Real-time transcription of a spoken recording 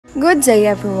Good day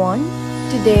everyone!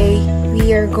 Today,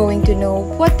 we are going to know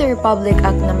what the Republic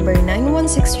Act number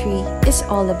 9163 is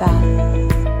all about.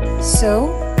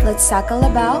 So, let's tackle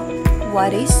about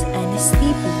what is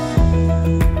NSTP.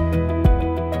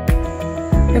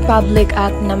 Republic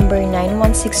Act number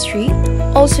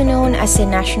 9163, also known as the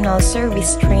National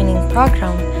Service Training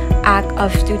Program, Act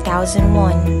of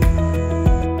 2001.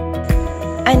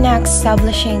 An act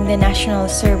establishing the National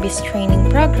Service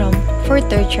Training Program for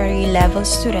tertiary level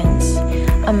students,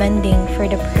 amending for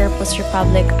the purpose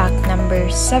Republic Act number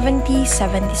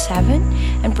 7077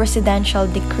 and Presidential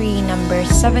Decree number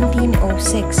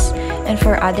 1706, and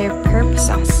for other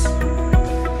purposes.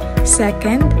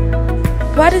 Second,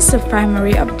 what is the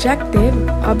primary objective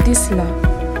of this law?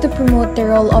 To promote the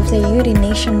role of the youth in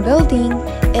nation building,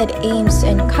 it aims to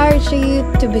encourage the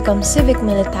youth to become civic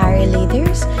military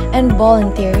leaders and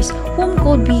volunteers whom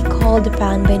could be called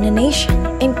upon by the nation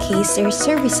in case their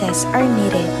services are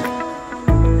needed.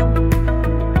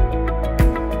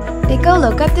 Take a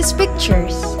look at these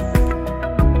pictures.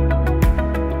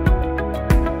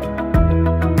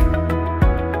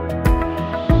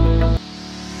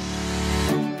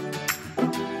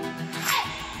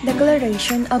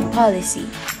 Declaration of Policy.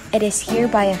 It is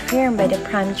hereby affirmed by the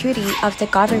prime duty of the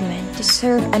government to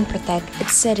serve and protect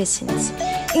its citizens.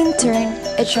 In turn,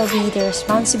 it shall be the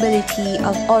responsibility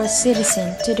of all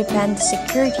citizens to defend the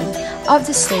security of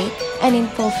the state, and in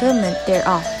fulfillment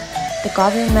thereof, the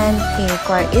government may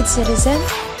require its citizens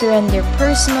to render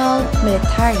personal,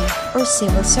 military, or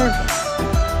civil service.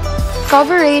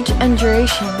 Coverage and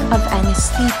duration of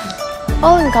NSTP.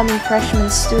 All incoming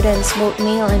freshman students, both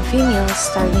male and female,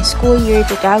 starting school year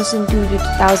 2002 to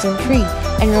 2003,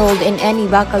 enrolled in any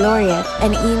baccalaureate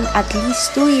and in at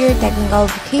least 2-year technical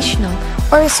vocational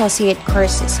or associate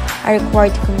courses, are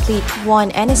required to complete one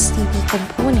NSTP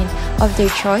component of their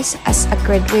choice as a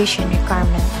graduation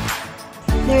requirement.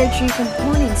 There are 3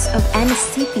 components of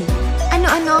NSTP.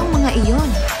 Ano-ano ang mga iyon?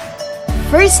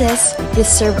 First is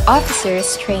Reserve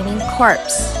Officers Training Corps,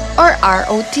 or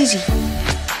ROTC.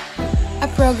 A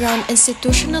program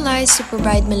institutionalized to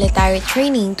provide military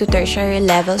training to tertiary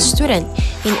level students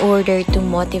in order to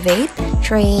motivate,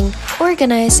 train,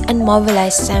 organize, and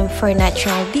mobilize them for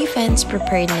national defense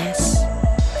preparedness.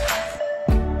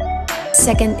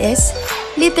 Second is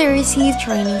Literacy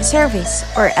Training Service,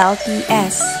 or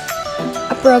LTS.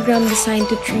 A program designed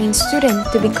to train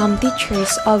students to become teachers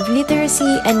of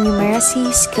literacy and numeracy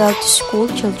skilled to school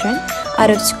children,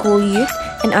 out-of-school youth,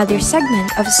 and other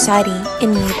segments of society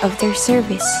in need of their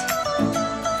service.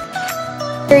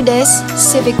 Third is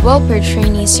Civic Welfare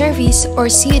Training Service, or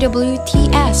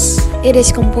CWTS. It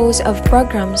is composed of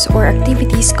programs or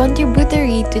activities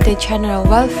contributory to the general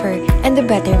welfare and the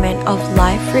betterment of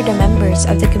life for the members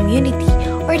of the community,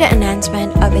 or the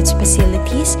enhancement of its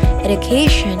facilities,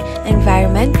 education,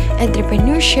 environment,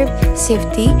 entrepreneurship,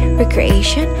 safety,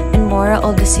 recreation, and moral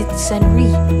of the citizenry.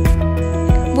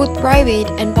 Both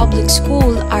private and public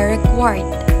schools are required.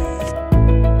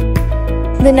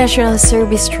 The National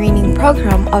Service Training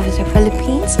Program of the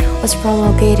Philippines was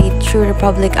promulgated through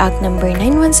Republic Act number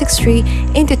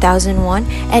 9163 in 2001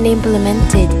 and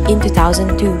implemented in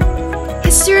 2002.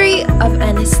 History of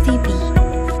NSTP.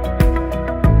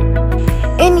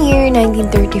 In year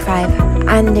 1935,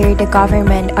 under the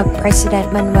government of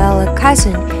President Manuel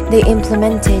Quezon, they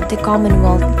implemented the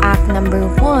Commonwealth Act number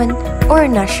 1, or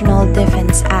National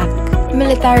Defense Act.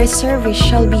 Military service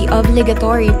shall be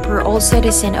obligatory for all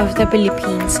citizens of the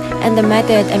Philippines, and the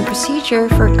method and procedure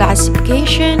for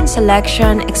classification,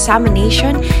 selection,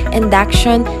 examination,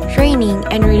 induction, training,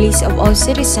 and release of all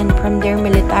citizens from their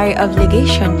military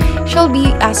obligation shall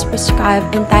be as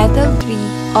prescribed in Title III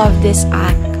of this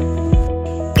Act.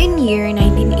 In year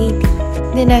 1980,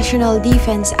 the National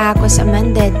Defense Act was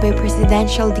amended by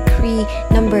Presidential Decree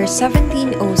number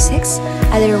 1706,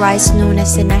 otherwise known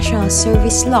as the National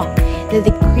Service Law. The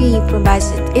decree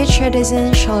provides that each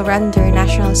citizen shall render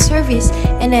national service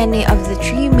in any of the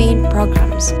 3 main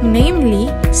programs,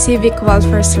 Namely, Civic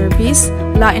Welfare Service,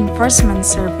 Law Enforcement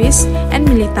Service, and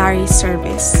Military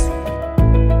Service.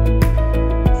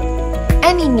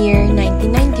 And in year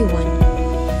 1991,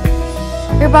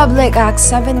 Republic Act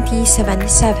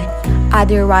 7077,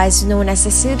 otherwise known as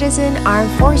the Citizen Armed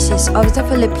Forces of the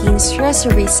Philippines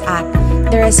Reservist Act.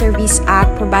 The Reservist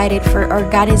Act provided for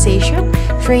organization,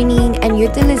 training, and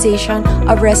utilization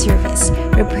of reservists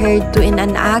prepared to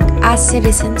enact as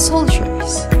citizen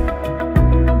soldiers.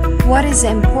 What is the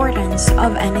importance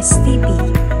of NSTP?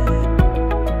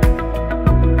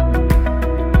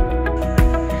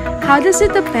 How does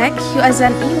it affect you as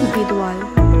an individual?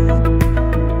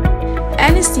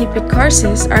 NSTP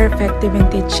courses are effective in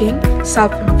teaching,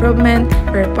 self-improvement,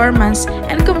 performance,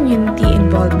 and community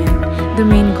involvement. The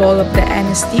main goal of the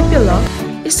NSTP law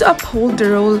is to uphold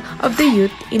the role of the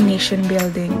youth in nation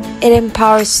building. It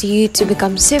empowers you to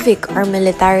become civic or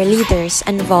military leaders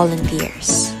and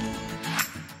volunteers.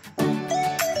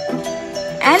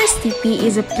 NSTP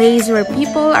is a place where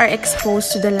people are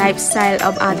exposed to the lifestyle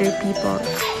of other people.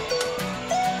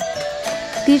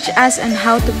 Teach us on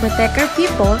how to protect our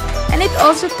people, and it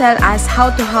also tells us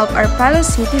how to help our fellow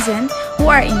citizens who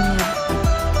are in need.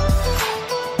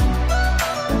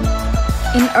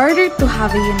 In order to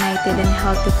have a united and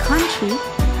healthy country,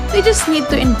 we just need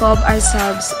to involve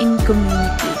ourselves in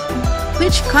community,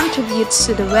 which contributes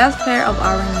to the welfare of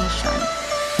our nation.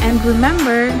 And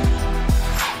remember,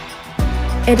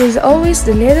 it is always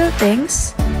the little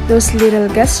things, those little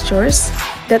gestures,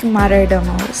 that matter the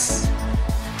most.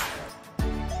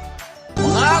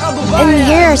 And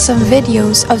here are some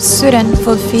videos of students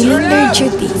fulfilling their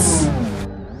duties.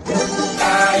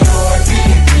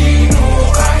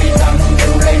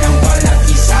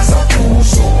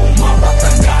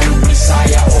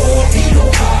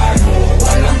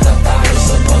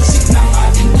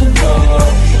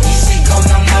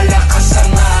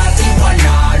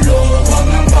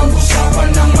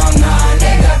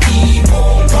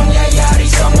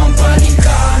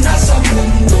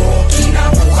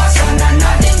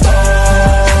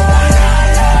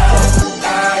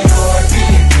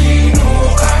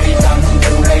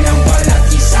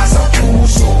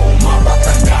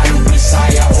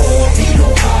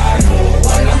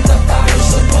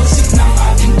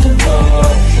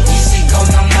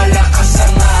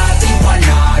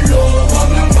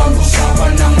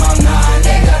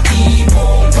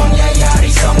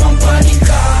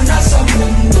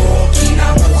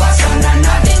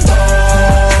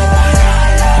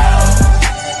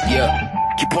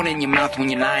 When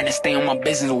you're lying and stay on my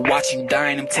business, will watch you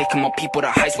dying. I'm taking my people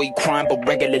to heights where you crying, but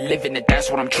regular living it.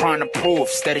 That's what I'm trying to prove.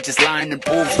 Instead of just lying and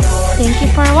prove. Thank you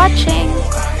for watching.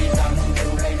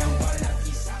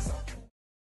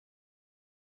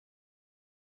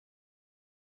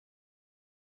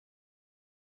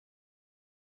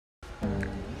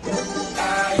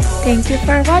 Thank you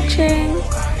for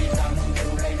watching.